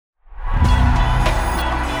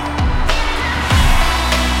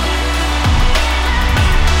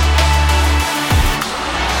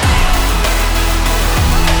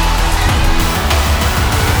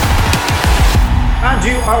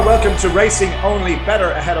welcome to Racing Only,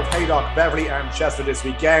 better ahead of Haydock, Beverley and Chester this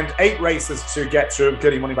weekend. 8 races to get through,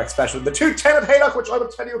 including Money Back Special. The 210 at Haydock, which I will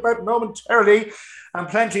tell you about momentarily, and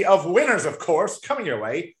plenty of winners, of course, coming your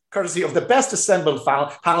way, courtesy of the best assembled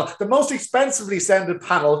panel, the most expensively assembled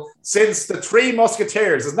panel since the Three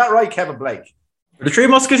Musketeers. Isn't that right, Kevin Blake? The Three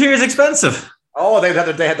Musketeers expensive. Oh, they had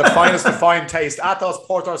the finest of fine taste. Athos,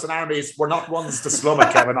 Porthos and Aramis were not ones to slum it,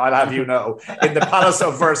 Kevin, I'll have you know. In the Palace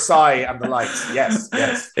of Versailles and the likes. Yes.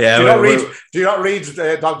 Yeah, do you not read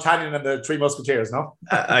D'Artagnan and the Three Musketeers, no?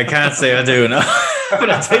 I can't say I do, no. But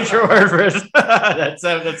I'll take your word for it.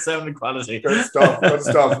 That's sounding quality. Good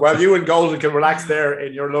stuff. Well, you and Golden can relax there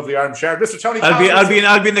in your lovely armchair. Mr. Tony Calvin.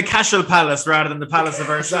 I'll be in the Cashel Palace rather than the Palace of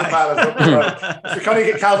Versailles. Mr.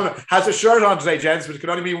 Tony Calvin has a shirt on today, gents, which can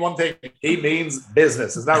only mean one thing. He means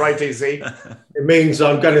business. Is that right, TC? It means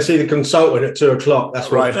I'm going to see the consultant at 2:00. That's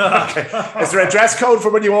right. Okay. Is there a dress code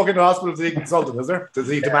for when you walk into hospital to the consultant, is there? Does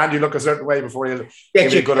he demand you look a certain way before you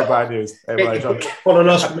give you good or bad news?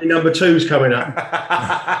 Colonoscopy number 2's coming up.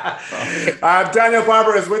 Daniel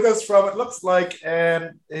Barber is with us from, it looks like,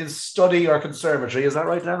 his study or conservatory. Is that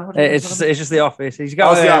right, Dan? It's just the office. He's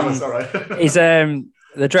got the office, all right. He's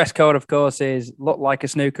the dress code, of course, is look like a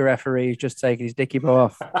snooker referee who's just taken his dicky bow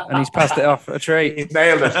off and he's passed it off a treat. He's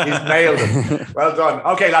nailed it. Well done.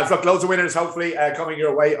 Okay, lads, look, loads of winners hopefully coming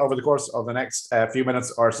your way over the course of the next few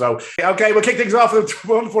minutes or so. Okay, we'll kick things off with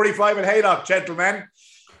 145 at Haydock, gentlemen.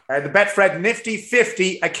 The Betfred Nifty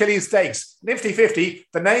 50 Achilles Stakes. Nifty 50,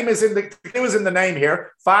 the name is in the name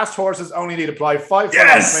here. Fast horses only need apply. 5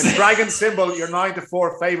 yes! Dragon Symbol, your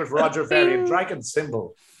 9-4 favourite for Roger Ferry. Dragon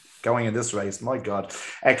Symbol going in this race, my God.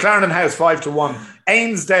 Clarendon House 5-1.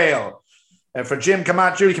 Ainsdale for Judy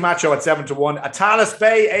Camacho at 7-1. Atalis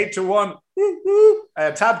Bay 8-1.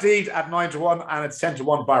 Tabdeed at 9-1, and it's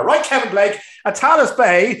 10-1 bar. Right, Kevin Blake, Atalis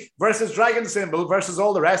Bay versus Dragon Symbol versus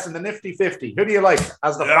all the rest in the Nifty 50. Who do you like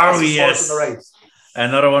as the fastest horse in the race?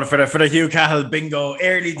 Another one for the Hugh Cahill bingo.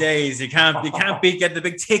 Early days. You can't beat getting the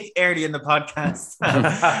big tick early in the podcast.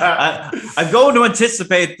 I'm going to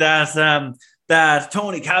anticipate that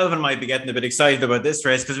Tony Calvin might be getting a bit excited about this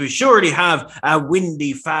race because we surely have a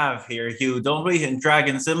windy fav here, Hugh, don't we? In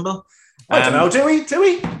Dragon Symbol. I don't know, do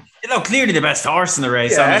we? You know, clearly the best horse in the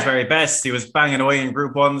race, on his very best. He was banging away in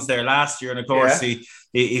Group 1s there last year, and of course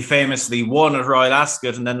he famously won at Royal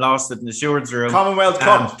Ascot and then lost it in the Stewards Room. Commonwealth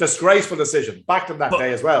Cup, disgraceful decision. Backed him that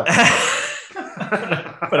day as well.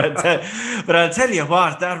 but I'll tell you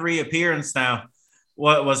what, that reappearance now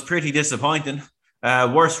was pretty disappointing.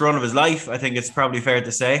 Worst run of his life, I think it's probably fair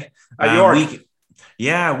to say.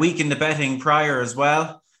 Weak in the betting prior as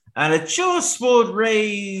well. And it just would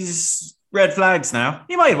raise red flags now.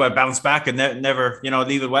 He might well bounce back and never,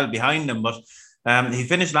 leave it well behind him. But he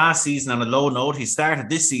finished last season on a low note. He started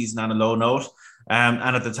this season on a low note. And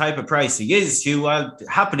at the type of price he is, Hugh, I'll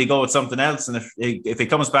happily go with something else. And if he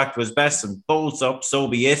comes back to his best and bolts up, so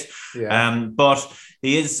be it. Yeah. But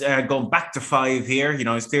he is going back to 5 here.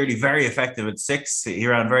 He's clearly very effective at 6. He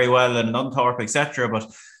ran very well in Unthorpe, etc.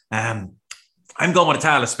 But I'm going with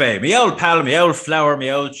Atalis Bay. My old pal, my old flower, my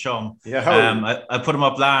old chum. Yeah. I put him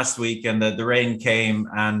up last week and the rain came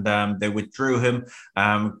and they withdrew him.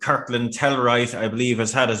 Kirkland Tellwright, I believe,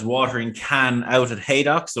 has had his watering can out at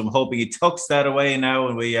Haydock. So I'm hoping he tucks that away now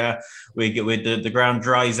and the ground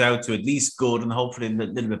dries out to at least good and hopefully a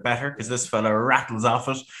little bit better because this fella rattles off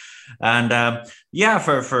it. And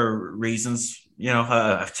for reasons,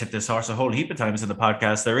 I've tipped this horse a whole heap of times in the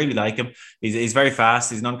podcast. I really like him. He's very fast.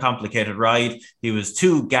 He's an uncomplicated ride. He was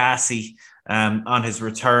too gassy on his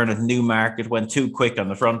return at Newmarket, went too quick on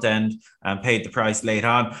the front end and paid the price late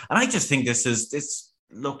on. And I just think this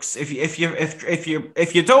looks,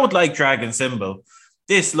 if you don't like Dragon Symbol,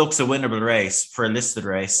 this looks a winnable race for a listed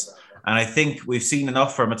race. And I think we've seen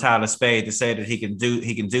enough from Atalis Bay to say that he can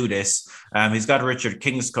do this. He's got Richard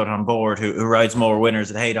Kingscut on board, who rides more winners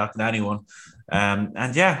at Haydock than anyone. I'm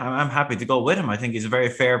happy to go with him. I think he's a very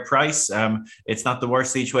fair price. It's not the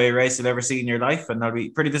worst each way race you've ever seen in your life, and I'll be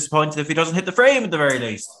pretty disappointed if he doesn't hit the frame at the very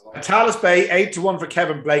least. Atalis Bay 8-1 for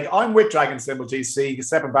Kevin Blake. I'm with Dragon Symbol TC. He's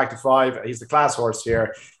stepping back to 5. He's the class horse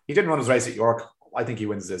here. He didn't run his race at York. I think he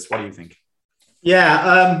wins this. What do you think?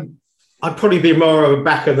 Yeah, I'd probably be more of a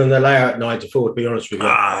backer than the layout 9-4, to be honest with you.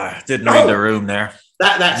 Didn't read the room there.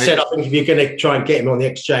 That said, I think if you're going to try and get him on the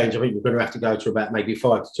exchange, I think you're going to have to go to about maybe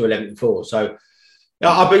 5 to 11-4. So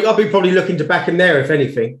I'll be probably looking to back him there, if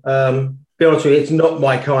anything. Be honest with you, it's not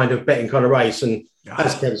my kind of betting kind of race. And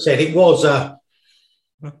as Ken said, it was an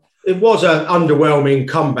underwhelming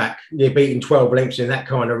comeback. You're beating 12 lengths in that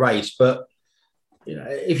kind of race. But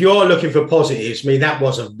if you are looking for positives, that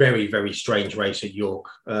was a very, very strange race at York.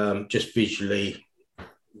 Just visually,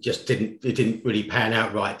 it didn't really pan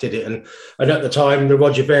out right, did it? And at the time, the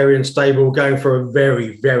Roger Varian stable were going for a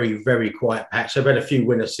very, very, very quiet patch. They've had a few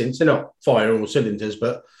winners since. They're not firing all cylinders,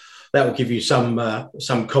 but that will give you some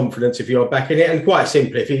confidence if you're backing it. And quite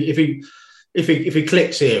simply, if he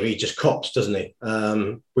clicks here, he just cops, doesn't he?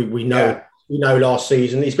 We know last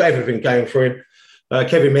season he's got everything going for him.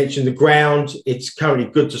 Kevin mentioned the ground. It's currently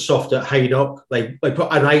good to soft at Haydock. They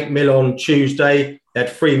put an 8 mil on Tuesday. They had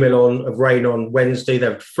 3 mil of rain on Wednesday. They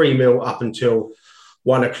had 3 mil up until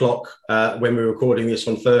 1 o'clock when we're recording this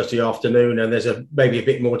on Thursday afternoon, and there's maybe a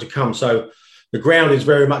bit more to come. So the ground is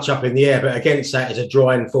very much up in the air, but against that is a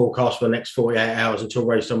drying forecast for the next 48 hours until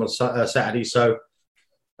race time on Saturday. So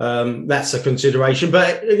that's a consideration.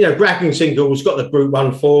 But, Bracken Single's got the Group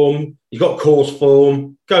 1 form. He's got course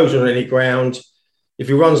form, goes on any ground. If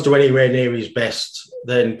he runs to anywhere near his best,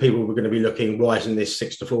 then people were going to be looking, why isn't this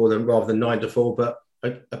 6-4 rather than 9-4? But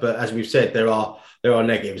as we've said, there are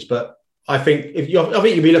negatives. But I think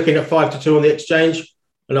you'd be looking at 5-2 on the exchange,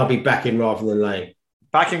 and I'll be backing rather than laying.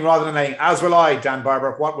 Backing rather than laying, as will I, Dan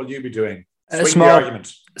Barber. What will you be doing? Swing the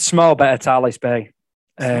argument. Small bet at Tallis Bay.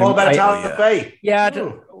 Small bet at Tallis Bay? Yeah,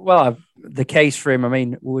 the case for him, I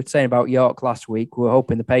mean, we were saying about York last week. We were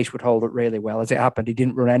hoping the pace would hold it really well. As it happened, he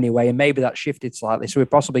didn't run anyway, and maybe that shifted slightly, so we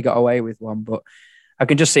possibly got away with one. But I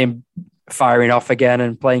can just see him firing off again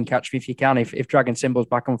and playing catch me if you can. If Dragon Symbol's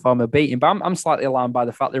back on form, he'll beat him. But I'm slightly alarmed by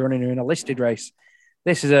the fact they're running in a listed race.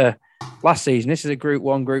 This is last season, this is a Group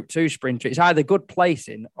 1, Group 2 sprinter. It's either good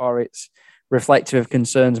placing or it's reflective of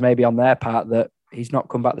concerns maybe on their part that he's not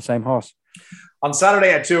come back the same horse. On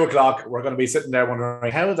Saturday at 2 o'clock, we're going to be sitting there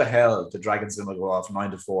wondering how the hell did Dragon Symbol go off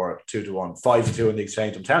 9-4, 2-1, 5-2 in the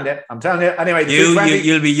exchange. I'm telling you. Anyway,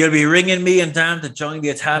 you'll be ringing me and Dan to join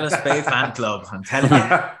the Tallis Bay fan club. I'm telling you.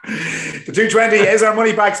 The 220 is our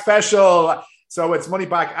money back special. So it's money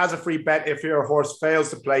back as a free bet if your horse fails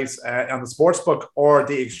to place on the sportsbook or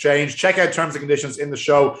the exchange. Check out terms and conditions in the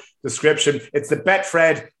show description. It's the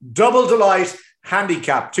Betfred Double Delight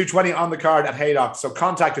handicap, 220 on the card at Haydock. So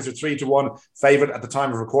contact us at 3-1 favourite at the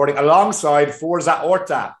time of recording, alongside Forza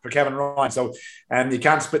Orta for Kevin Ryan. So you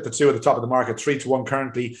can't split the two at the top of the market. 3-1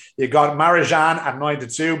 currently. You got Marijan at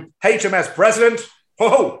 9-2. HMS President,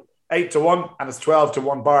 8-1, and it's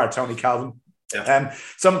 12-1 bar, Tony Calvin. Yeah.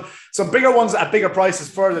 Some bigger ones at bigger prices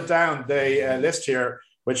further down the list here,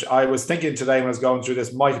 which I was thinking today when I was going through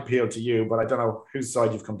this might appeal to you, but I don't know whose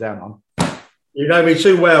side you've come down on. You know me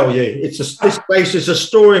too well, you. This race is a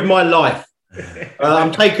story of my life.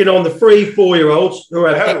 I'm taking on the 3-4-year-olds who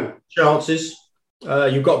have chances.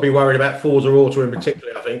 You've got to be worried about Forza Orta in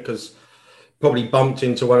particular, I think, because probably bumped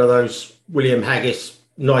into one of those William Haggis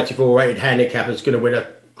 94 rated handicappers going to win a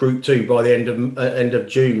Group 2 by the end of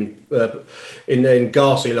June in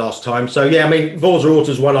Garcia last time. So, yeah, I mean, Forza Orta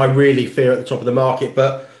is one I really fear at the top of the market,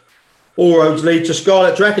 but all roads lead to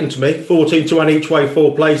Scarlet Dragon to me. 14-1 each way,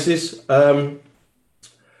 4 places.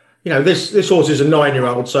 This horse is a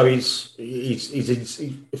 9-year-old, so he's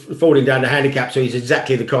falling down the handicap. So he's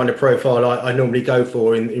exactly the kind of profile I normally go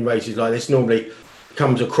for in races like this. Normally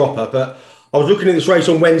comes a cropper, but I was looking at this race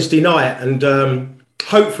on Wednesday night, and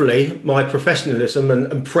hopefully my professionalism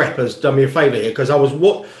and prep has done me a favour here, because I was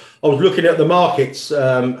looking at the markets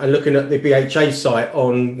and looking at the BHA site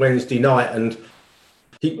on Wednesday night, and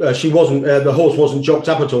the horse wasn't jocked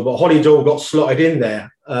up at all, but Holly Doll got slotted in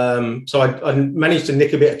there. So I managed to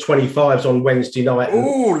nick a bit of 25s on Wednesday night.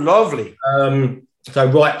 Oh, lovely.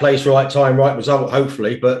 So right place, right time, right result,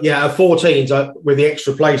 hopefully. But yeah, at 14s with the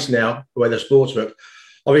extra place now, where the sportsbook,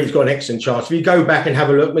 I think he's got an excellent chance. If you go back and have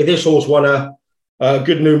a look, this horse won a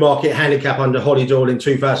good Newmarket handicap under Holly Doll in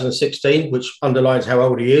 2016, which underlines how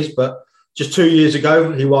old he is. But just 2 years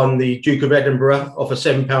ago, he won the Duke of Edinburgh off a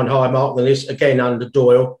 £7 higher mark than this, again under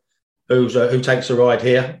Doyle, who takes a ride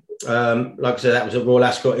here. Like I said, that was at Royal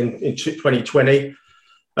Ascot in 2020.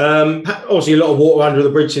 Obviously, a lot of water under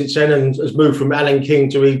the bridge since then, and has moved from Alan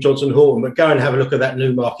King to Eve Johnson Horton. But go and have a look at that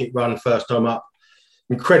Newmarket run first time up.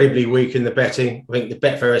 Incredibly weak in the betting. I think the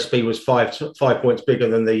Betfair SP was 5 points bigger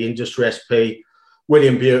than the industry SP.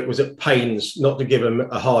 William Buick was at pains not to give him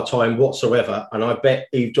a hard time whatsoever. And I bet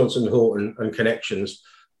Eve Johnson Horton and Connections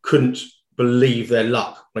couldn't believe their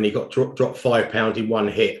luck when he got dropped £5 in one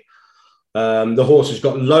hit. The horse has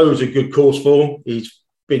got loads of good course form. He's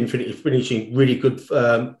been finishing really good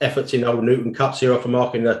efforts in Old Newton Cups here off a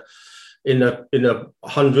mark in the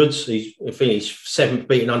hundreds. He's finished 7th,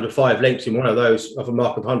 beaten under 5 lengths in one of those off a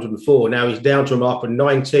mark of 104. Now he's down to a mark of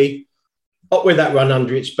 90. Up with that run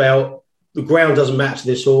under its belt. The ground doesn't match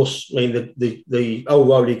this horse. I mean, the Old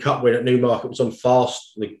Rowley Cup win at Newmarket was on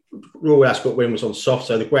fast. The Royal Ascot win was on soft,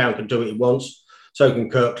 so the ground can do what it wants. So can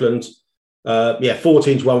Kirkland.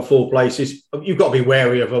 14 to 1, 4 places. You've got to be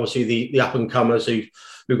wary of obviously the up and comers who've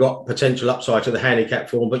got potential upside to the handicap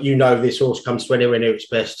form. But this horse comes to anywhere near its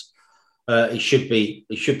best. He should be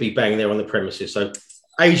bang there on the premises. So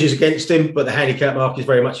age is against him, but the handicap mark is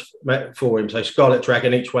very much for him. So Scarlet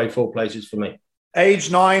Dragon each way 4 places for me.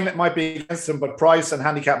 Age 9 might be against him, but price and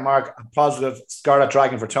handicap mark positive. Scarlet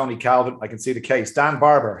Dragon for Tony Calvin. I can see the case. Dan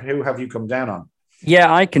Barber, who have you come down on?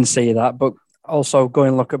 Yeah, I can see that, but also go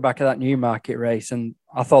and look back at that Newmarket race, and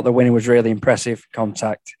I thought the winner was really impressive.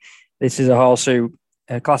 Contact. This is a horse a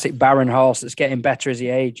classic barren horse that's getting better as he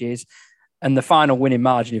ages, and the final winning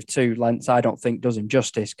margin of 2 lengths, I don't think does him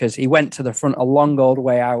justice, because he went to the front a long old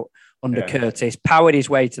way out under Curtis, powered his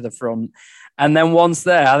way to the front, and then once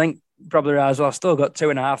there, I think probably realised, well, I've still got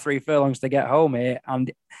 2.5, 3 furlongs to get home here,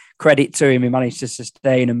 and credit to him, he managed to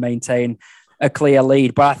sustain and maintain a clear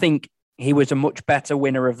lead. But I think he was a much better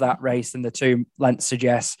winner of that race than the 2 lengths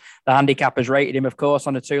suggests. The handicappers rated him, of course,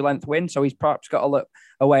 on a 2-length win, so he's perhaps got to look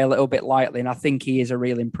away a little bit lightly, and I think he is a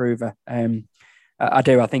real improver. I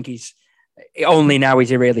do. I think he's only now is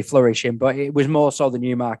he really flourishing, but it was more so the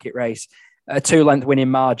Newmarket race. A 2-length winning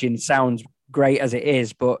margin sounds great as it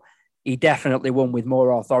is, but he definitely won with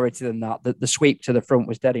more authority than that. The sweep to the front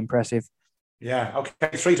was dead impressive. Yeah,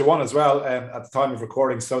 okay, 3 to 1 as well at the time of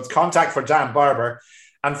recording. So it's Contact for Dan Barber.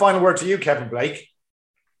 And final word to you, Kevin Blake.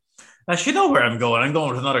 You know where I'm going. I'm going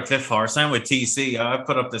with another Cliff horse. I'm with TC. I've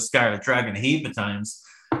put up the Scarlet Dragon a heap of times.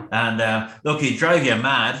 And look, he'd drive you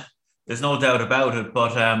mad. There's no doubt about it.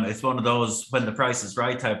 But it's one of those when the price is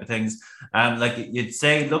right type of things. Like you'd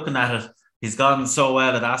say, looking at it, he's gone so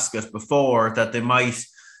well at Ascot before that they might,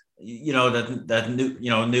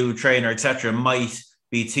 new trainer, etc., might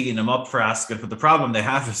be teeing him up for Ascot. But the problem they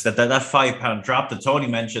have is that £5 drop that Tony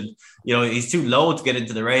mentioned, he's too low to get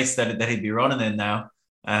into the race that he'd be running in now.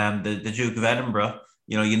 The Duke of Edinburgh,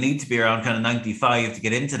 you need to be around kind of 95 to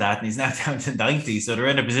get into that, and he's now down to 90. So they're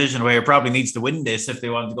in a position where he probably needs to win this if they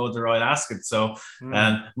want to go to Royal Ascot. So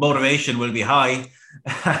motivation will be high.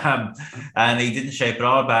 And he didn't shape it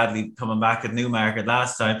all badly coming back at Newmarket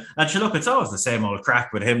last time. And look, it's always the same old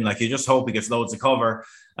crack with him. Like, you just hope he gets loads of cover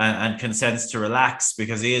and consents to relax,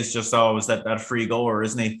 because he is just always that free goer,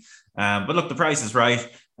 isn't he? But look, the price is right.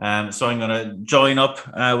 So I'm going to join up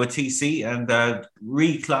with TC and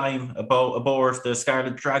reclimb aboard the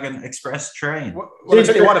Scarlet Dragon Express train. Well, I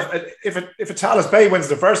tell you what, if Talis Bay wins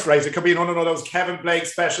the first race, it could be one of those Kevin Blake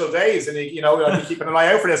special days, and I'll be keeping an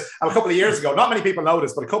eye out for this. And a couple of years ago, not many people know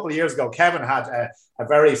this, but a couple of years ago, Kevin had a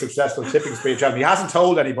very successful tipping speech, and he hasn't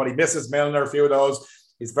told anybody. Mrs. Milner, a few of those.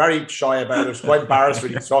 He's very shy about it. He's quite embarrassed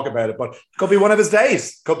really to talk about it, but it could be one of his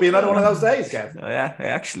days. Could be another one of those days, Kev. Oh, yeah,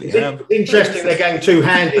 actually. It's interesting they're going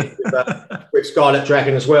two-handed with Scarlet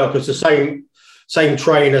Dragon as well, because the same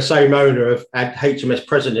trainer, same owner have had HMS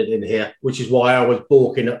President in here, which is why I was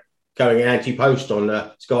balking at going anti-post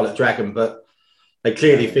on Scarlet Dragon, but they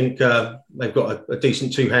clearly think they've got a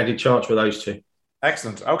decent two-handed chance with those two.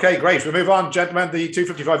 Excellent. Okay, great. We'll move on, gentlemen. The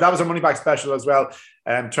 255, that was a money back special as well.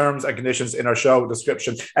 Terms and conditions in our show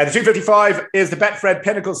description. The 255 is the Betfred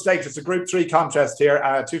Pinnacle Stakes. It's a Group 3 contest here.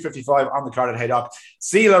 255 on the card at Haydock.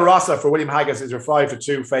 Sela Rossa for William Haggis is your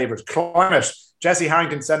 5-2 favourite. Climate. Jesse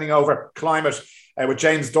Harrington sending over Climate with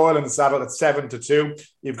James Doyle in the saddle at 7-2.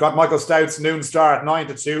 You've got Michael Stout's Noon Star at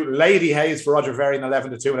 9-2. Lady Hayes for Roger Varian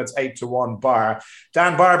 11-2, and it's 8-1 bar.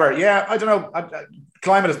 Dan Barber, yeah, I don't know.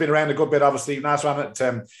 Climate has been around a good bit, obviously. Last ran at,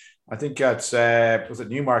 I think at, was it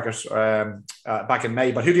Newmarket back in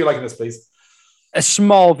May. But who do you like in this, please? A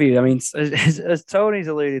small view. I mean, as Tony's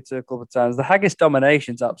alluded to a couple of times, the Haggis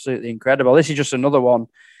domination is absolutely incredible. This is just another one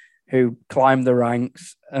who climbed the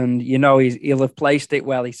ranks, and he'll have placed it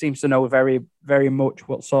well. He seems to know very, very much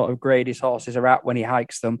what sort of grade his horses are at when he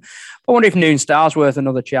hikes them. I wonder if Noon Star's worth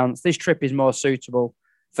another chance. This trip is more suitable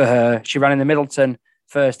for her. She ran in the Middleton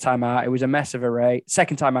first time out. It was a mess of a race.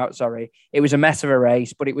 Second time out, sorry. It was a mess of a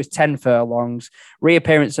race, but it was 10 furlongs.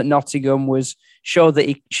 Reappearance at Nottingham showed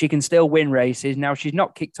that she can still win races. Now, she's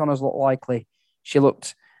not kicked on as likely. She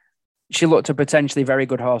looked a potentially very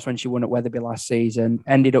good horse when she won at Wetherby last season.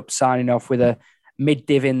 Ended up signing off with a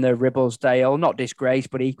mid-div in the Ribblesdale. Not disgrace,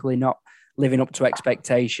 but equally not living up to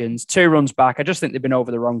expectations. 2 runs back. I just think they've been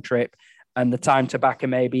over the wrong trip. And the time to back her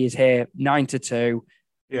maybe is here. 9-2.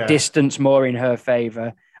 Yeah. Distance more in her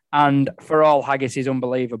favour. And for all Haggis is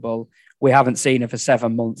unbelievable, we haven't seen her for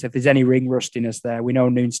 7 months. If there's any ring rustiness there, we know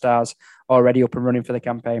Noon Star's already up and running for the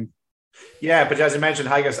campaign. Yeah, but as you mentioned,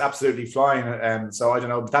 Haggis absolutely flying. So I don't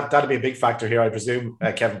know, that'd be a big factor here, I presume,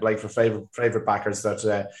 Kevin Blake, for favorite backers,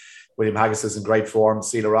 that William Haggis is in great form.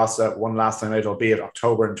 Sila Rossa won last time out, albeit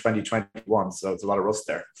October in 2021. So it's a lot of rust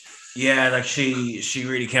there. Yeah, like she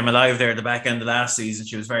really came alive there at the back end of last season.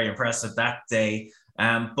 She was very impressive that day.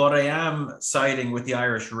 But I am siding with the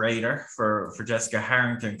Irish Raider for Jessica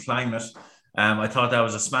Harrington Climate. I thought that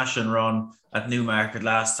was a smashing run at Newmarket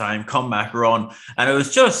last time, comeback run. And it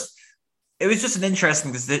was just an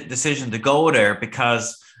interesting decision to go there,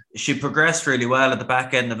 because she progressed really well at the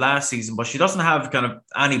back end of last season, but she doesn't have kind of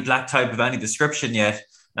any black type of any description yet.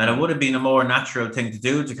 And it would have been a more natural thing to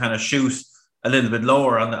do to kind of shoot a little bit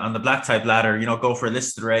lower on the black type ladder, go for a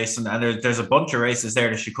listed race. And there's a bunch of races there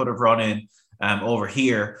that she could have run in over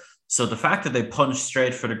here. So the fact that they punched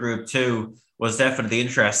straight for the Group 2 was definitely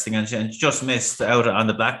interesting, and just missed out on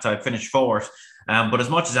the black type, finished fourth. But as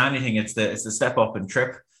much as anything, it's the step up in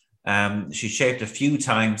trip. She shaped a few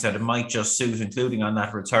times that it might just suit, including on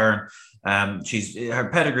that return. Her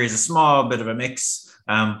pedigree is a small bit of a mix,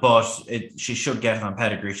 but she should get it on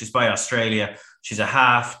pedigree. She's by Australia. She's a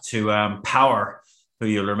half to Power, who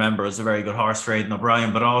you'll remember is a very good horse for Aidan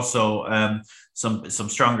O'Brien, but also some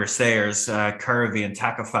stronger stayers, Curvy and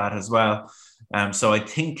Takafat as well. So I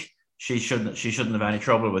think she shouldn't have any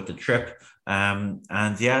trouble with the trip.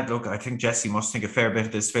 And yeah, look, I think Jessie must think a fair bit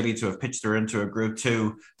of this filly to have pitched her into a Group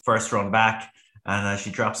 2 first run back, and she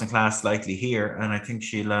drops in class slightly here, and I think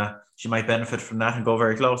she might benefit from that and go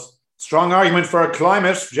very close. Strong argument for a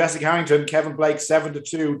Climate. Jessica Harrington, Kevin Blake 7-2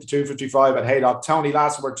 to 255 at Haydock. Tony,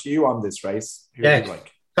 last word to you on this race.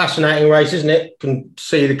 Fascinating race, isn't it? Can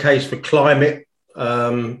see the case for Climate.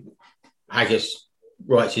 Haggis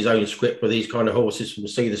writes his own script for these kind of horses from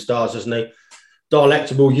See the Stars, doesn't he?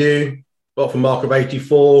 Dialectable You, got from mark of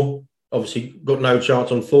 84. Obviously got no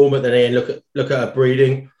chance on form, but then look at her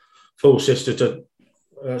breeding. Full sister to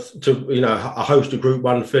a host of Group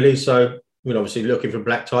 1 fillies. So obviously looking for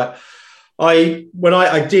black type. I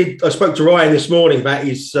spoke to Ryan this morning about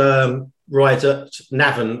his ride at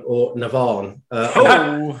Navan or Navan.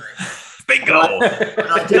 Bingo!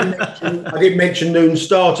 I did mention Noon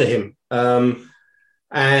Star to him.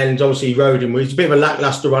 And obviously he rode him. It was a bit of a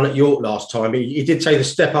lacklustre run at York last time. He did say the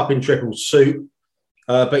step up in triple suit,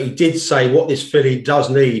 but he did say what this filly does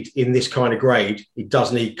need in this kind of grade, it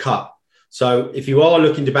does need cut. So if you are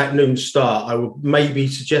looking to back Noon Star, I would maybe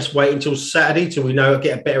suggest wait until Saturday till we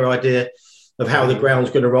get a better idea of how the ground's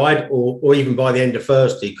going to ride, or even by the end of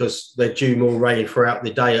Thursday, because they're due more rain throughout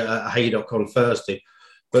the day at Haydock on Thursday.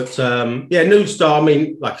 But Noon Star, I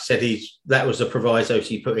mean, like I said, that was a proviso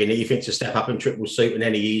he put in. He thinks a step up in triple suit and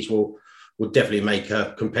any ease will definitely make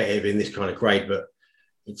her competitive in this kind of grade. But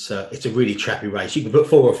it's a really trappy race. You can put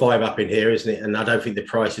 4 or 5 up in here, isn't it? And I don't think the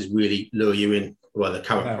prices really lure you in. Well, the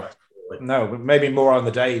current price. No, but maybe more on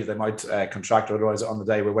the day. They might contract, otherwise on the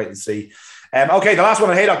day we'll wait and see. Okay, the last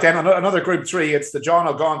one at Haydock then, another Group 3. It's the John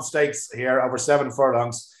O'Gaunt Stakes here, over 7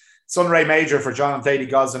 furlongs. Sunray Major for John and Thady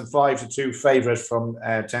Gosden, 5-2 favourite from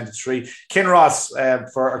 10-3.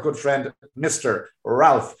 Kinross for our good friend Mr.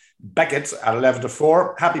 Ralph Beckett at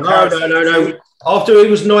 11-4. Happy Paris. No. After he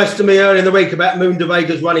was nice to me earlier in the week about Moon de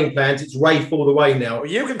Vega's running plans, it's Rafe all the way now. Well,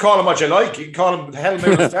 you can call him what you like. You can call him Hell,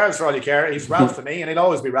 Moon and Stars for all you care. He's Ralph to me, and he'll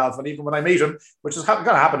always be Ralph. And even when I meet him, which is going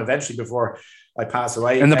to happen eventually before I pass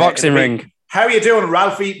away. In the boxing ring. How are you doing,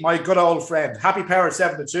 Ralphie, my good old friend? Happy Power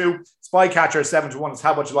 7-2. Spycatcher 7-1 is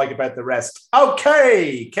how much you like about the rest.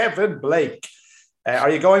 Okay, Kevin Blake. Are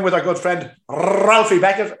you going with our good friend Ralphie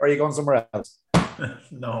Beckett, or are you going somewhere else?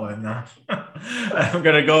 No, I'm not. I'm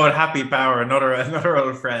going to go with Happy Power, another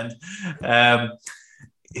old friend.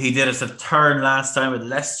 He did us a turn last time with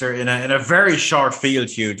Leicester in a very short field,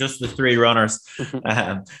 Hugh, just the 3 runners.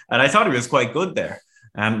 And I thought he was quite good there.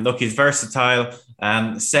 Look, he's versatile.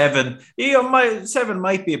 7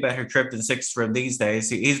 might be a better trip than 6 for him these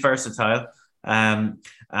days. He's versatile. And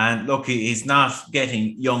look, he's not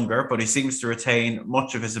getting younger, but he seems to retain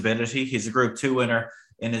much of his ability. He's a Group 2 winner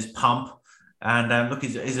in his pomp. And look,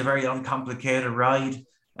 he's a very uncomplicated ride.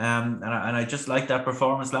 And I just liked that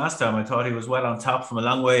performance last time. I thought he was well on top from a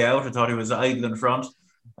long way out. I thought he was idle in front.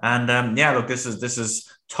 And look, this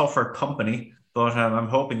is tougher company. But I'm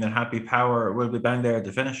hoping that Happy Power will be bang there at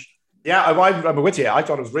the finish. Yeah, I'm with you. I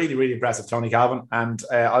thought it was really, really impressive, Tony Calvin. And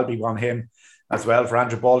I'll be on him as well for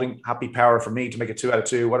Andrew Balding. Happy Power for me to make it 2 out of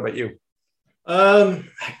 2. What about you?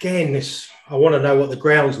 Again, I want to know what the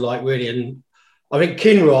ground's like, really. And I think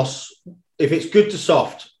Kinross, if it's good to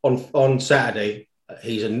soft on Saturday, I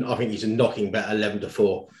think he's a knocking bet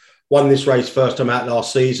 11-4. Won this race first time out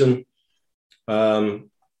last season.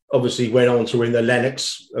 Obviously went on to win the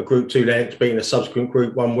Lennox, a Group 2 Lennox, being a subsequent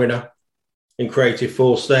Group 1 winner. in Creative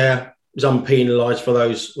Force there. He was unpenalised for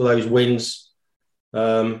those wins.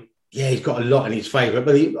 He's got a lot in his favour,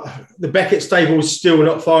 but the Beckett stable is still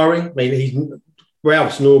not firing. I mean,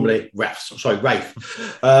 Rafe.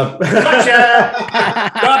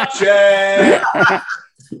 Gotcha!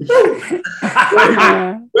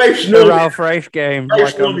 Rafe's Rafe game.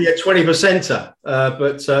 Rafe's normally a 20%er,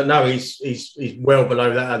 but no, he's well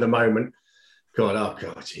below that at the moment. God,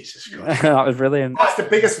 Jesus Christ. That was brilliant. That's the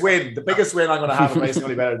biggest win. The biggest win I'm going to have in Racing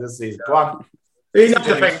Only Better this season. Go on. People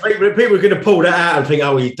are going to pull that out and think,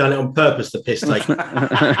 he's done it on purpose, the piss take. But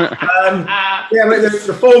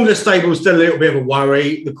the form of the stable is still a little bit of a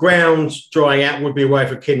worry. The ground drying out would be a way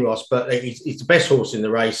for Kinross, but he's the best horse in the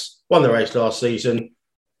race. Won the race last season.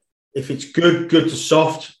 If it's good to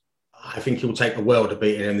soft, I think he'll take a world of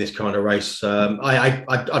beating in this kind of race. I'd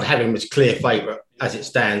have him as clear favourite as it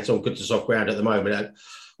stands on good to soft ground at the moment.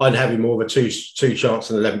 I'd have him more of a two chance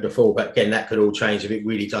than 11 to 4, but again, that could all change if it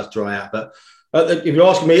really does dry out. But if you're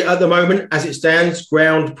asking me at the moment, as it stands,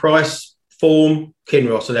 ground, price, form,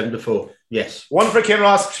 Kinross 11 to 4. Yes. 1 for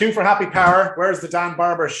Kinross, 2 for Happy Power. Where's the Dan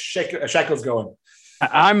Barber shekels going?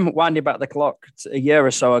 I'm winding back the clock a year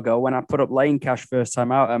or so ago when I put up Lane Cash first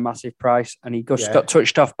time out at a massive price, and he just got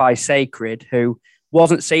touched off by Sacred, who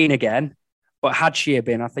wasn't seen again. But had she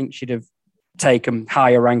been, I think she'd have taken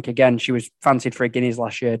higher rank again. She was fancied for a Guineas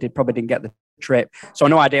last year, probably didn't get the trip. So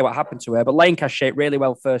no idea what happened to her. But Lane Cash shaped really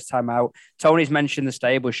well first time out. Tony's mentioned the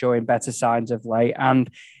stable showing better signs of late and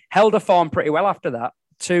held her form pretty well after that.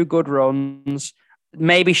 2 good runs.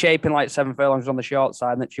 Maybe shaping like 7 furlongs on the short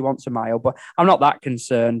side and that she wants a mile, but I'm not that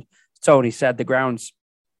concerned. Tony said the ground's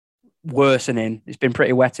worsening. It's been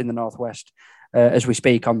pretty wet in the northwest as we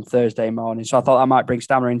speak on Thursday morning. So I thought I might bring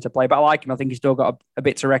Stammer into play, but I like him. I think he's still got a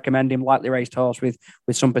bit to recommend him, lightly raced horse with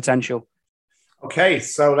some potential. Okay,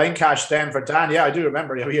 so Lane Cash then for Dan. Yeah, I do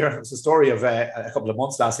remember. It's a story of a couple of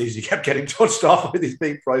months last season. You kept getting touched off with these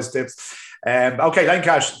big price tips. Okay, Lane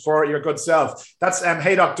Cash for your good self. That's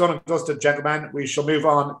Haydock done and dusted, gentlemen. We shall move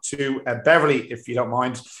on to Beverly, if you don't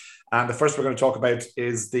mind. And the first we're going to talk about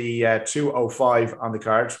is the 205 on the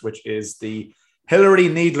card, which is the Hilary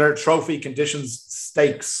Needler Trophy Conditions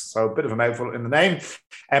Stakes. So a bit of a mouthful in the name.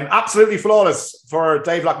 Absolutely flawless for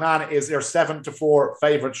Dave Loughnane is your 7 to 4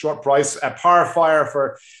 favourite short price. A Power Fire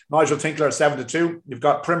for Nigel Tinkler 7 to 2. You've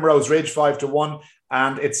got Primrose Ridge 5 to 1,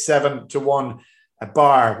 and it's 7 to 1 a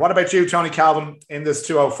bar. What about you, Tony Calvin, in this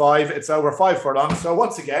 205? It's over 5 furlongs. So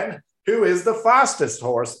once again, who is the fastest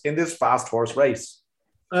horse in this fast horse race?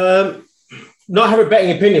 Not have a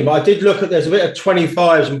betting opinion, but I did look at, there's a bit of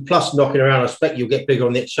 25s and plus knocking around. I expect you'll get bigger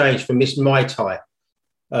on the exchange for Miss Mai Tai.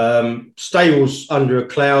 Stables under a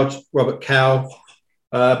cloud, Robert Cowell.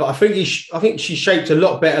 But I think she's shaped a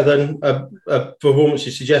lot better than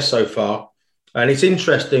performances suggest so far. And it's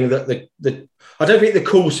interesting that I don't think the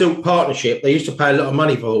Cool Silk partnership, they used to pay a lot of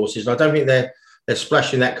money for horses. And I don't think they're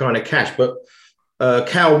splashing that kind of cash. But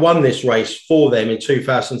Cowell won this race for them in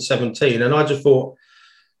 2017. And I just thought,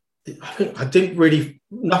 nothing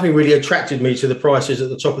really attracted me to the prices at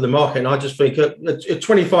the top of the market. And I just think a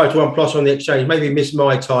 25 to 1 plus on the exchange, maybe Miss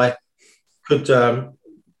Mai Tai could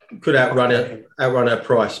outrun her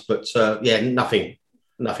price. But nothing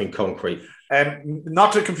concrete.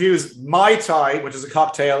 Not to confuse Mai Tai, which is a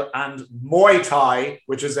cocktail, and Muay Thai,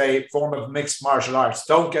 which is a form of mixed martial arts.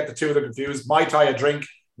 Don't get the two of them confused. Mai Tai, a drink.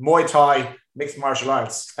 Muay Thai, mixed martial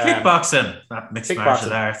arts. Kickboxing, not mixed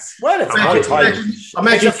martial arts. Well, it's Muay Thai.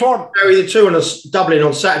 Imagine you carry the two on us Dublin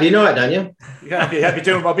on Saturday night, don't you? Yeah,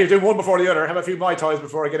 I'll be doing one before the other. Have a few Mai Tais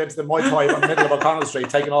before I get into the Muay Thai in the middle of O'Connell Street,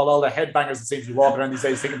 taking all the headbangers that seem to be walking around these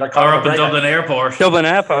days thinking they're or up in Dublin Airport. Dublin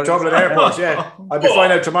Airport, yeah. I'll be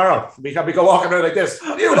flying out tomorrow. We can go walking around like this.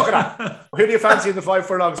 What are you looking at? Who do you fancy in the 5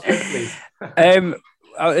 furlongs, please?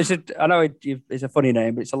 I know it's a funny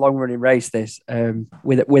name, but it's a long-running race. This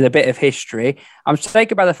with a bit of history. I'm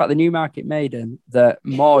taken by the fact the Newmarket Maiden that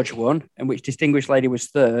Morge won, in which Distinguished Lady was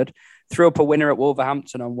third, threw up a winner at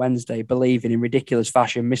Wolverhampton on Wednesday, believing in ridiculous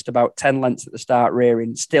fashion, missed about 10 lengths at the start,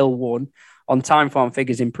 rearing, still won. On time form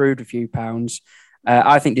figures improved a few pounds.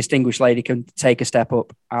 I think Distinguished Lady can take a step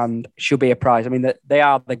up and she'll be a prize. I mean, they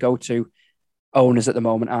are the go-to owners at the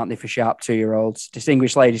moment, aren't they, for sharp 2-year-olds?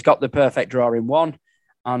 Distinguished Lady's got the perfect draw in 1.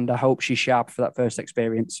 And I hope she's sharp for that first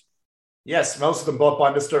experience. Yes, most of them bought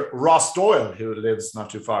by Mr. Ross Doyle, who lives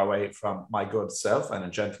not too far away from my good self, and a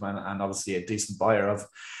gentleman and obviously a decent buyer of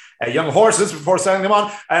young horses before selling them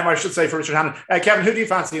on. I should say for Richard Hannon. Kevin, who do you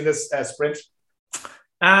fancy in this sprint?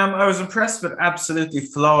 I was impressed with Absolutely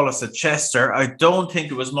Flawless at Chester. I don't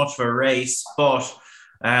think it was much of a race, but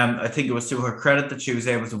I think it was to her credit that she was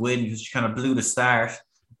able to win because she kind of blew the start.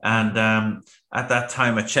 And at that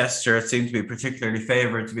time at Chester, it seemed to be particularly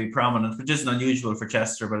favoured to be prominent, which isn't unusual for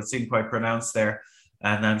Chester, but it seemed quite pronounced there.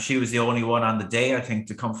 And she was the only one on the day, I think,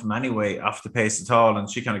 to come from anyway off the pace at all. And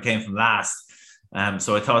she kind of came from last.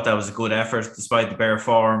 So I thought that was a good effort, despite the bare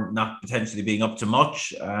form not potentially being up to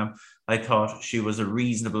much. I thought she was a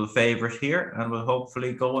reasonable favourite here and will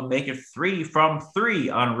hopefully go and make it 3 from 3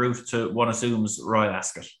 en route to one assumes Royal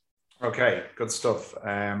Ascot. Okay, good stuff.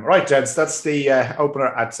 Right, gents, that's the opener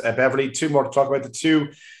at Beverley. 2 more to talk about. The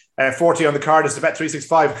 240 on the card is the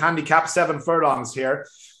Bet365 handicap, 7 furlongs here.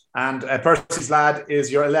 And Percy's Lad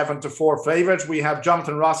is your 11-4 favourite. We have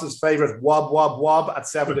Jonathan Ross's favourite, Wob Wob Wob, at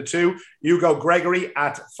 7-2. Hugo Gregory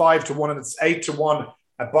at 5-1, and it's 8-1.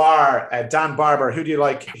 Dan Barber, who do you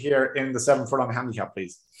like here in the 7 furlong handicap,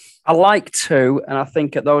 please? I like 2, and I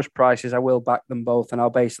think at those prices I will back them both, and I'll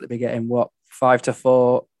basically be getting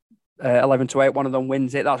 5-4. 11-8, one of them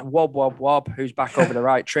wins it. That's Wob Wob Wob, who's back over the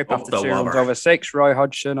right trip after 2 runs over 6. Roy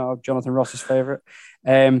Hodgson, or Jonathan Ross's favourite.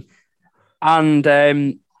 And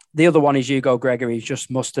the other one is Hugo Gregory. He's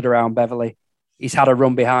just mustered around Beverley. He's had a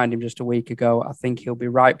run behind him just a week ago. I think he'll be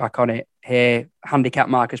right back on it here. Handicap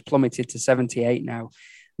mark has plummeted to 78 now.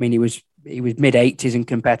 I mean, he was mid-80s and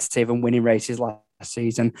competitive and winning races last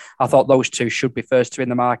season. I thought those 2 should be first 2 in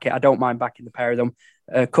the market. I don't mind backing the pair of them,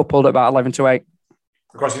 coupled at about 11-8.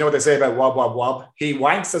 Of course, you know what they say about Wob Wob Wob? He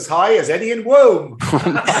wanks as high as Eddie in womb. Oh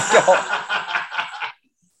my God.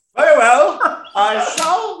 Very well, I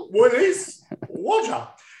shall Woolies water.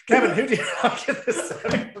 Kevin, who do you like in this?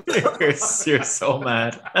 You're so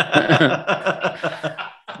mad.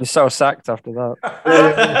 You're so sacked after that.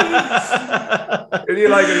 Who do you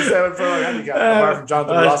like in the 7 furlong handicap, apart from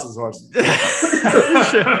Jonathan Ross's horse?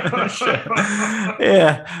 Sure.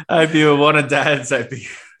 Yeah, I'd be with one of Dad's. I'd be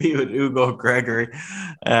with Hugo Gregory.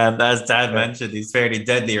 As Dad mentioned, he's fairly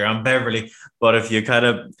deadly around Beverley. But if you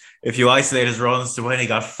isolate his runs to when he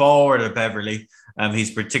got forward at Beverley,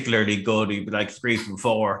 he's particularly good. He'd be like 3 from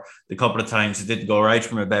 4. The couple of times he didn't go right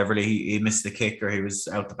from a Beverley, he missed the kick or he was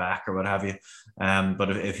out the back or what have you.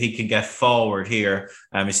 But if he can get forward here,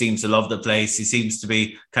 he seems to love the place. He seems to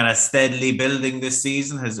be kind of steadily building this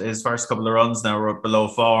season. His first couple of runs now were below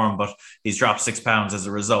form, but he's dropped 6 pounds as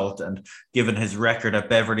a result. And given his record at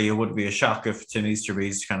Beverley, it wouldn't be a shock if Tim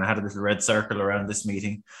Easterby's kind of had a little red circle around this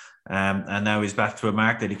meeting. And now he's back to a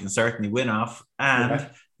mark that he can certainly win off. And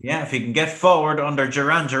yeah, if he can get forward under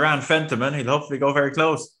Duran Fentiman, he'll hopefully go very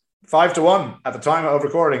close. 5-1 at the time of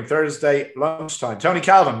recording, Thursday lunchtime. Tony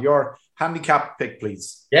Calvin, your handicap pick,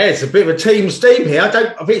 please. Yeah, it's a bit of a team steam here. I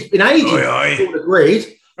think it's been ages. All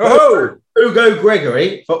agreed. Oh, Hugo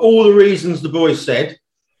Gregory, for all the reasons the boys said,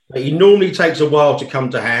 he normally takes a while to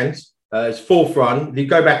come to hand. His 4th run. If you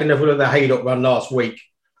go back and have a look at the Haydock run last week,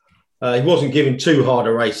 he wasn't given too hard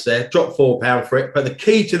a race there. Dropped £4 for it. But the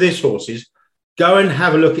key to this horse is go and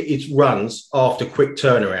have a look at his runs after quick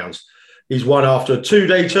turnarounds. He's won after a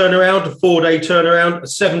 2-day turnaround, a 4-day turnaround, a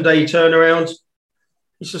 7-day turnaround.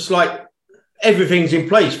 It's just like everything's in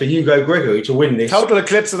place for Hugo Gregory to win this. Total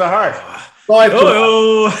eclipse of the heart.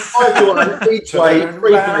 5-1 each way, 3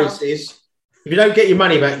 places. If you don't get your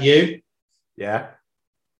money back, you don't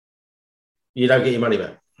get your money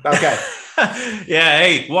back. Okay. Yeah,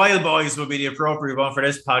 hey, Wild Boys would be the appropriate one for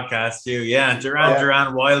this podcast too. Yeah,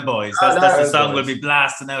 Duran, Wild Boys. That's the song we'll be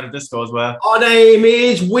blasting out if this goes well. Our name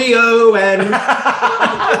is Weo and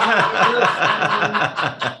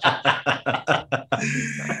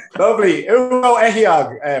lovely. Ugo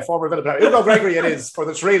Ehiog, former Villa player. Hugo Gregory it is for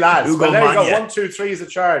the 3 lads. Well, there you go. 1, 2, 3 is a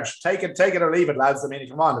charge. Take it or leave it, lads. I mean,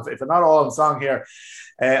 come on. If they're not all in song here,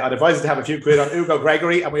 I'd advise you to have a few quid on Hugo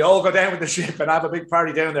Gregory and we all go down with the ship and have a big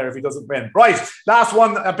party down there if he doesn't win. Right, last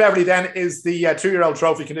one at Beverley then is the 2-year-old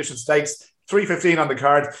trophy condition stakes. 3:15 on the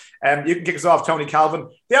card. You can kick us off, Tony Calvin.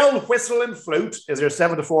 The old Whistle and Flute is your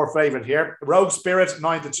 7-4 favourite here. Rogue Spirit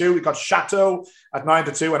 9-2. We've got Chateau at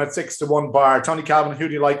 9-2 and at 6-1 bar. Tony Calvin, who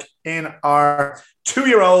do you like in our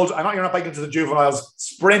 2-year-old? I know you're not big into the juveniles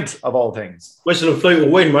sprint of all things. Whistle and Flute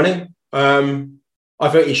will win, money. I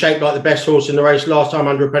think he shaped like the best horse in the race last time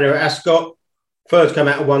under a penny at Ascot. Third come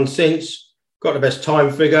out and won since. Got the best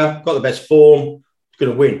time figure. Got the best form.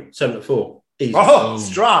 Going to win 7-4. Easy. Oh,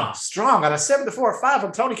 strong. And a 7-4 fab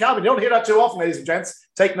from Tony Calvin. You don't hear that too often, ladies and gents.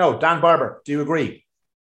 Take note. Dan Barber, do you agree?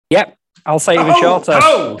 Yep. I'll say even shorter.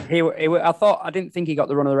 I didn't think he got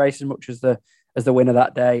the run of the race as much as the winner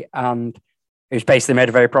that day. And it's basically made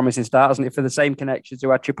a very promising start, hasn't it, for the same connections who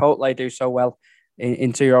had Chipotle do so well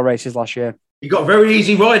in 2-year-old races last year. He got a very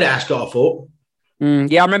easy ride at Ascot, I thought.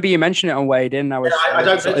 Yeah, I remember you mentioning it on Wade In. I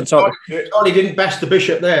Tony didn't bash the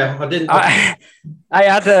Bishop there. I didn't.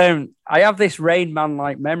 I have this Rain Man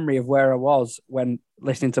like memory of where I was when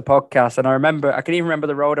listening to podcasts, and I can even remember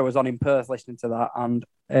the road I was on in Perth listening to that, and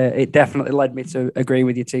it definitely led me to agree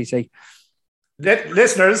with you, TC.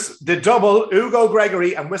 Listeners, the double Ugo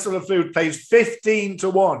Gregory and Whistle and Flute plays 15-1.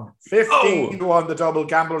 15-1. The double.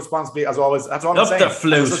 Gamble responsibly as always. That's all I'm saying. I'm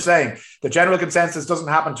just saying. The general consensus doesn't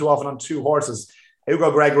happen too often on two horses.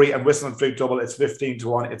 Ugo Gregory and Whistle and Flute double. It's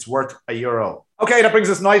 15-1. It's worth €1. Okay, that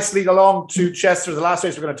brings us nicely along to Chester. The last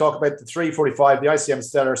race we're going to talk about, the 3:45, the ICM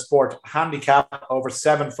Stellar Sport Handicap over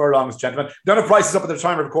 7 furlongs, gentlemen. None of prices up at the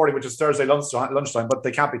time of recording, which is Thursday lunchtime, but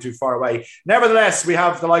they can't be too far away. Nevertheless, we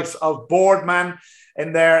have the likes of Boardman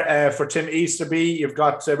in there for Tim Easterby. You've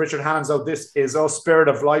got Richard Hannon's This Is Us, Spirit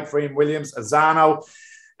of Light for Ian Williams, Azano,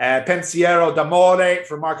 Pensiero d'Amore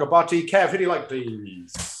for Marco Botti. Kev, who do you like,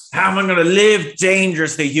 please? I'm going to live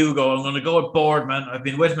dangerously, Hugo. I'm going to go with Boardman. I've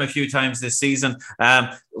been with him a few times this season.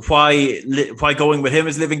 Why going with him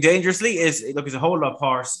is living dangerously is, look, he's a hold up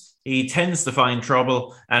horse. He tends to find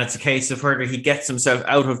trouble, and it's a case of whether he gets himself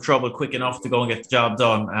out of trouble quick enough to go and get the job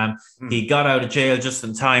done. He got out of jail just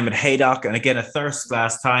in time at Haydock, and again, a first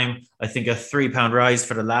class time. I think a £3 rise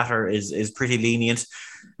for the latter is pretty lenient.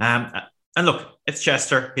 And look, it's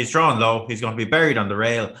Chester. He's drawn low. He's going to be buried on the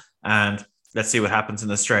rail, and let's see what happens in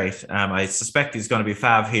the straight. I suspect he's going to be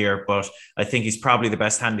fav here, but I think he's probably the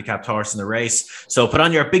best handicapped horse in the race. So put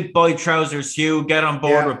on your big boy trousers, Hugh. Get on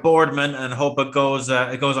board with Boardman and hope it goes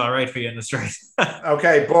all right for you in the straight.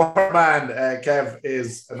 Okay, Boardman, Kev,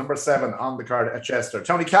 is number 7 on the card at Chester.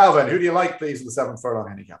 Tony Calvin, who do you like, please, in the 7 furlong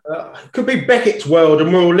handicap? Could be Beckett's world,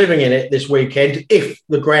 and we're all living in it this weekend if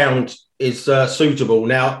the ground is suitable.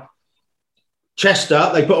 Now, Chester,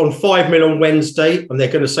 they put on 5 mil on Wednesday, and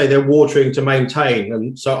they're going to say they're watering to maintain.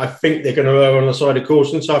 And so I think they're going to err on the side of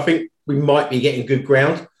caution. So I think we might be getting good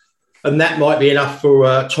ground. And that might be enough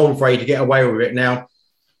for Tom Frey to get away with it. Now,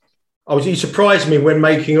 he surprised me when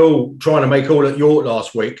trying to make all at York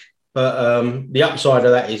last week. But the upside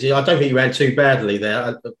of that is I don't think he ran too badly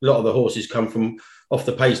there. A lot of the horses come from off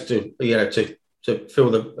the pace to fill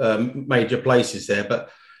the major places there. But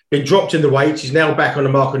been dropped in the weights. He's now back on the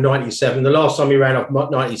mark of 97. The last time he ran off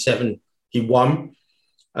 97, he won.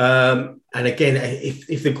 And again,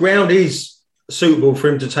 if the ground is suitable for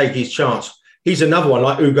him to take his chance, he's another one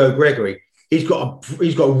like Ugo Gregory. He's got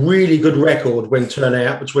a really good record when turning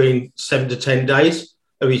out between 7 to 10 days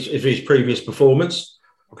of his previous performance.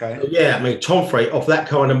 Okay. So yeah, I mean, Tom Frey off that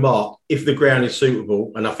kind of mark, if the ground is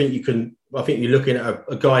suitable, and I think you're looking at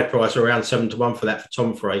a guide price around 7-1 for that for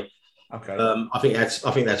Tom Frey. Okay. I think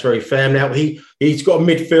that's very fair. Now he's got a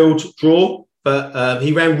midfield draw, but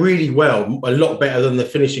he ran really well, a lot better than the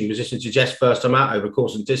finishing position suggests first time out over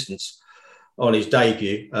course and distance on his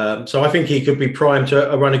debut. So I think he could be primed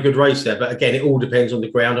to run a good race there. But again, it all depends on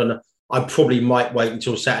the ground, and I probably might wait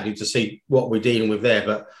until Saturday to see what we're dealing with there.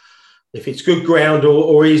 But if it's good ground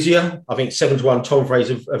or easier, I think 7-1 Tom Frey's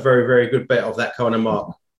a very, very good bet of that kind of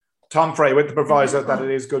mark. Tom Frey with the proviso that it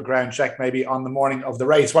is good ground, check maybe on the morning of the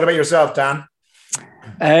race. What about yourself, Dan?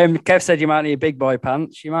 Kev said you might need big boy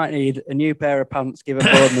pants. You might need a new pair of pants given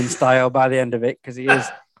Boardman style by the end of it, because it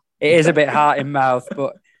is a bit heart in mouth.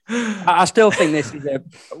 But I still think this is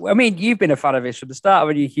you've been a fan of his from the start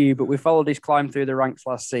of it, Hugh, but we followed his climb through the ranks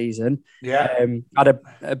last season. Yeah. Had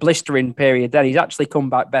a blistering period then. He's actually come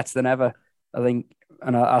back better than ever, I think.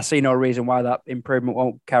 And I see no reason why that improvement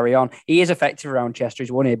won't carry on. He is effective around Chester.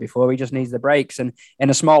 He's won here before. He just needs the breaks. And in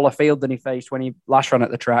a smaller field than he faced when he last ran at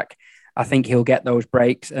the track, I think he'll get those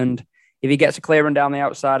breaks. And if he gets a clear run down the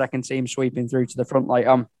outside, I can see him sweeping through to the front like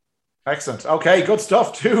Excellent. Okay, good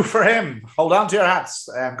stuff too for him. Hold on to your hats.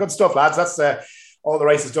 Good stuff, lads. That's all the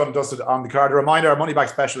races done and dusted on the card. A reminder, our money back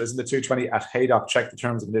special is in the 220 at Haydock. Check the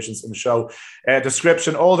terms and conditions in the show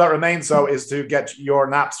description. All that remains, though, is to get your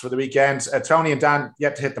naps for the weekend. Tony and Dan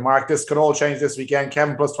yet to hit the mark. This could all change this weekend.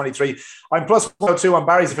 Kevin plus 23. I'm plus 102 on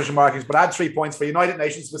Barry's official markings, but add 3 points for United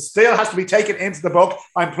Nations, but still has to be taken into the book.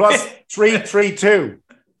 I'm plus 332.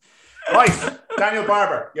 Right, Daniel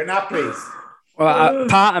Barber, your nap, please. Well,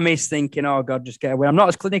 part of me is thinking, oh, God, just get away. I'm not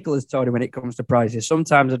as clinical as Tony when it comes to prizes.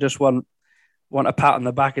 Sometimes I just want a pat on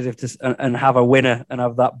the back as if and have a winner and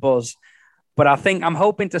have that buzz. But I think I'm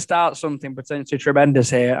hoping to start something potentially tremendous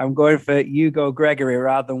here. I'm going for Ugo Gregory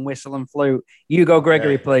rather than Whistle and Flute. Ugo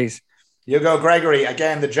Gregory, please. Ugo Gregory,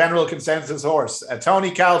 again, the general consensus horse. Tony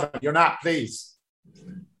Calvin, your nap, please.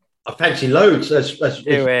 I fancy loads. That's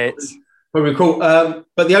do it. Probably cool.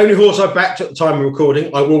 But the only horse I backed at the time of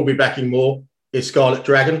recording, I will be backing more, is Scarlet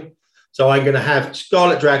Dragon. So I'm going to have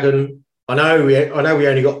Scarlet Dragon. I know we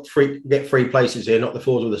only got free places here, not the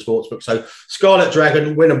fours with the sportsbook. So Scarlet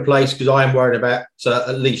Dragon, win and place, because I am worried about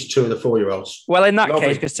at least 2 of the 4-year-olds. Well, in that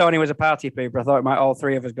case, because Tony was a party pooper, I thought might all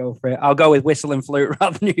 3 of us go for it. I'll go with Whistle and Flute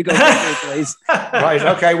rather than you go for it, please. Right,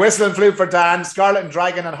 okay. Whistle and Flute for Dan, Scarlet and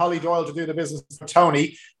Dragon and Holly Doyle to do the business for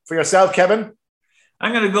Tony. For yourself, Kevin?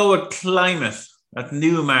 I'm going to go with Climate at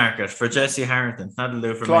Newmarket for Jesse Harrington. That'll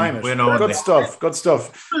do for Climate. me. Good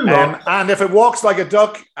stuff. And if it walks like a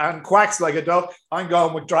duck and quacks like a duck, I'm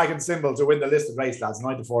going with Dragon Symbol to win the listed race, lads.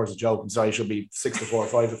 9-4 is a joke. I'm sorry, it should be 6-4,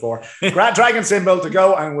 5-4. Dragon Symbol to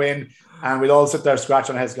go and win. And we'll all sit there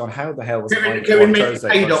scratching our heads going, how the hell was it? Can we make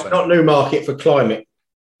Haydock, not Newmarket, for Climate?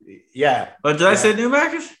 Yeah. But did I say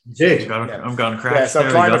Newmarket? You did. I'm gone crash. Yeah,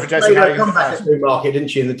 so Climate for Jesse Harrington. Come back to Newmarket, didn't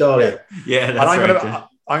she, in the Dahlia? Yeah, that's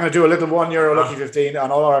I'm going to do a little €1 Lucky 15 on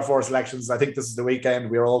all our 4 selections. I think this is the weekend.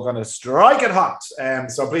 We're all going to strike it hot.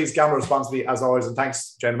 So please gamble responsibly as always. And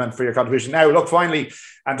thanks, gentlemen, for your contribution. Now, look, finally,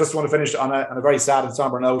 and just want to finish on a very sad and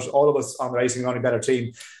somber note. All of us on the Racing Only Better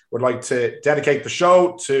team would like to dedicate the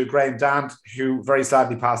show to Graham Dant, who very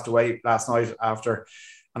sadly passed away last night after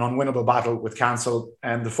an unwinnable battle with cancer.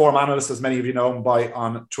 And the form analyst, as many of you know him by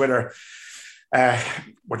on Twitter,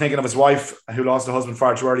 we're thinking of his wife who lost her husband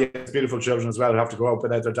far too early. His beautiful children as well who have to grow up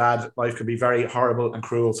without their dad. Life can be very horrible and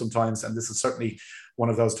cruel sometimes, and this is certainly one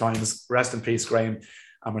of those times. Rest in peace, Graham,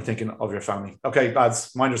 and we're thinking of your family. Okay,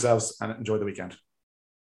 lads, mind yourselves and enjoy the weekend.